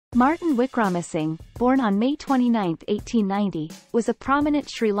Martin Wickramasinghe, born on May 29, 1890, was a prominent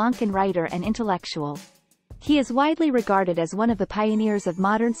Sri Lankan writer and intellectual. He is widely regarded as one of the pioneers of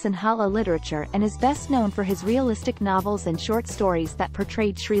modern Sinhala literature and is best known for his realistic novels and short stories that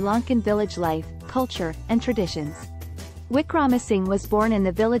portrayed Sri Lankan village life, culture, and traditions. Wickramasinghe was born in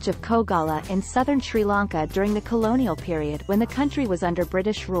the village of Kogala in southern Sri Lanka during the colonial period when the country was under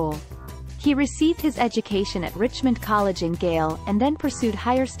British rule. He received his education at Richmond College in Gale and then pursued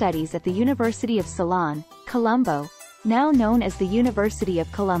higher studies at the University of Ceylon, Colombo, now known as the University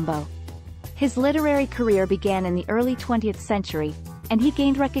of Colombo. His literary career began in the early 20th century, and he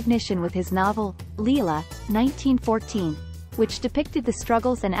gained recognition with his novel, Leela, 1914, which depicted the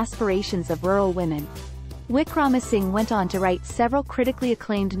struggles and aspirations of rural women. Wickramasinghe went on to write several critically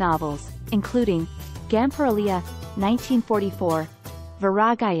acclaimed novels, including Gamparalia, 1944,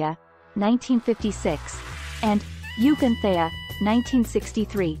 Viragaya, 1956, and Yuganthaya,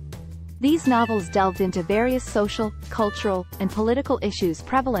 1963. These novels delved into various social, cultural, and political issues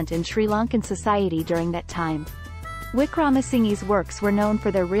prevalent in Sri Lankan society during that time. Wickramasinghe's works were known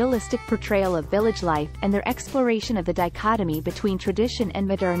for their realistic portrayal of village life and their exploration of the dichotomy between tradition and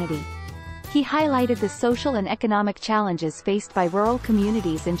modernity. He highlighted the social and economic challenges faced by rural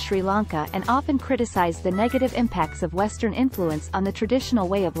communities in Sri Lanka and often criticized the negative impacts of Western influence on the traditional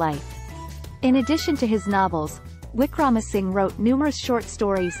way of life. In addition to his novels, Wickramasinghe wrote numerous short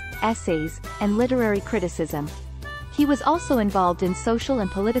stories, essays, and literary criticism. He was also involved in social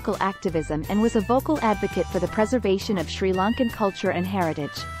and political activism and was a vocal advocate for the preservation of Sri Lankan culture and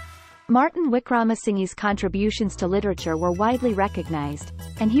heritage. Martin Wickramasinghe's contributions to literature were widely recognized,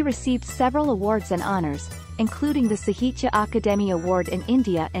 and he received several awards and honors, including the Sahitya Akademi Award in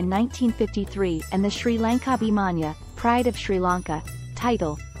India in 1953 and the Sri Lankabhimanya, Pride of Sri Lanka,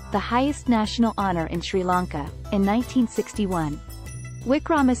 title, the highest national honor in Sri Lanka, in 1961.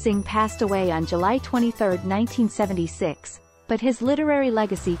 Wickramasinghe passed away on July 23, 1976, but his literary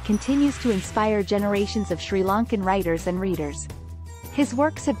legacy continues to inspire generations of Sri Lankan writers and readers. His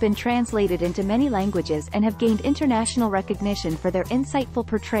works have been translated into many languages and have gained international recognition for their insightful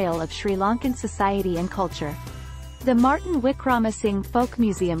portrayal of Sri Lankan society and culture. The Martin Wickramasinghe Folk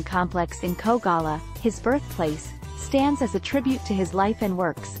Museum complex in Kogala, his birthplace, stands as a tribute to his life and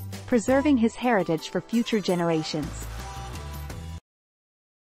works, preserving his heritage for future generations.